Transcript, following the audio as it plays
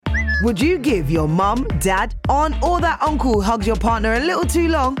Would you give your mum, dad, aunt or that uncle who hugs your partner a little too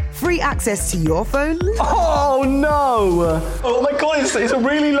long free access to your phone? Oh no! Oh my god, it's a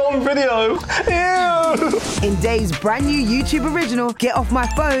really long video. Ew! In Dave's brand new YouTube original, Get Off My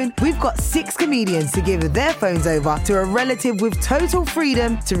Phone, we've got 6 comedians to give their phones over to a relative with total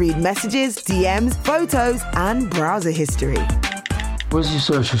freedom to read messages, DMs, photos and browser history. Where's your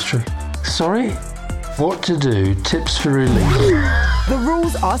search history? Sorry? What to do, tips for relief. The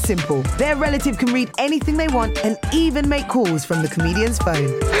rules are simple. Their relative can read anything they want and even make calls from the comedian's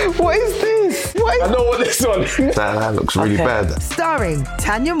phone. What is this? I know what this one is. That looks really bad. Starring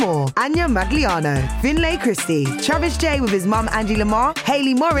Tanya Moore, Anya Magliano, Finlay Christie, Travis J with his mum Angie Lamar,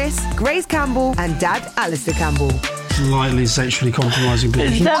 Hayley Morris, Grace Campbell and dad Alistair Campbell. Slightly sexually compromising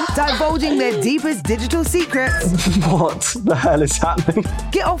people. Divulging their deepest digital secrets. What the hell is happening?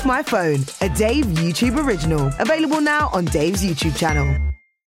 Get Off My Phone, a Dave YouTube original. Available now on Dave's YouTube channel.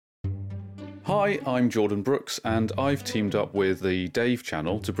 Hi, I'm Jordan Brooks, and I've teamed up with the Dave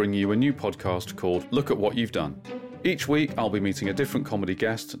channel to bring you a new podcast called Look at What You've Done. Each week, I'll be meeting a different comedy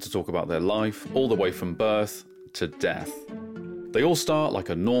guest to talk about their life, all the way from birth to death. They all start like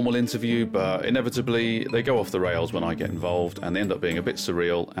a normal interview, but inevitably they go off the rails when I get involved and they end up being a bit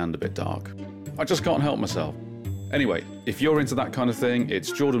surreal and a bit dark. I just can't help myself. Anyway, if you're into that kind of thing,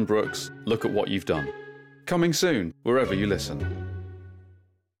 it's Jordan Brooks, Look at What You've Done. Coming soon, wherever you listen.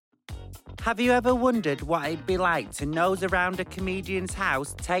 Have you ever wondered what it'd be like to nose around a comedian's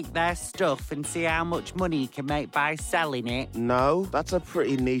house, take their stuff and see how much money you can make by selling it? No, that's a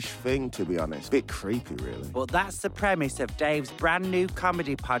pretty niche thing, to be honest. Bit creepy, really. But that's the premise of Dave's brand new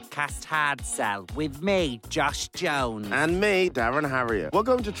comedy podcast, Hard Sell, with me, Josh Jones. And me, Darren Harrier. We're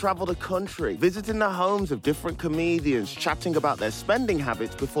going to travel the country, visiting the homes of different comedians, chatting about their spending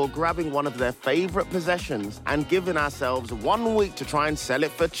habits before grabbing one of their favourite possessions and giving ourselves 1 week to try and sell it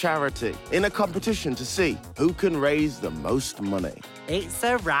for charity, in a competition to see who can raise the most money. It's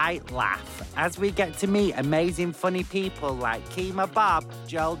a right laugh, as we get to meet amazing funny people like Kemah Bob,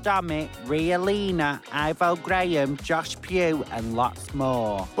 Joel Dommett, Ria Lina, Ivo Graham, Josh Pugh and lots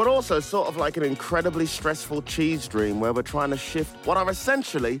more. But also sort of like an incredibly stressful cheese dream where we're trying to shift what are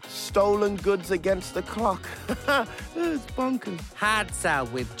essentially stolen goods against the clock. It's bonkers. Hard Sell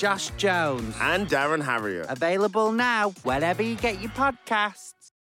with Josh Jones and Darren Harrier. Available now wherever you get your podcasts.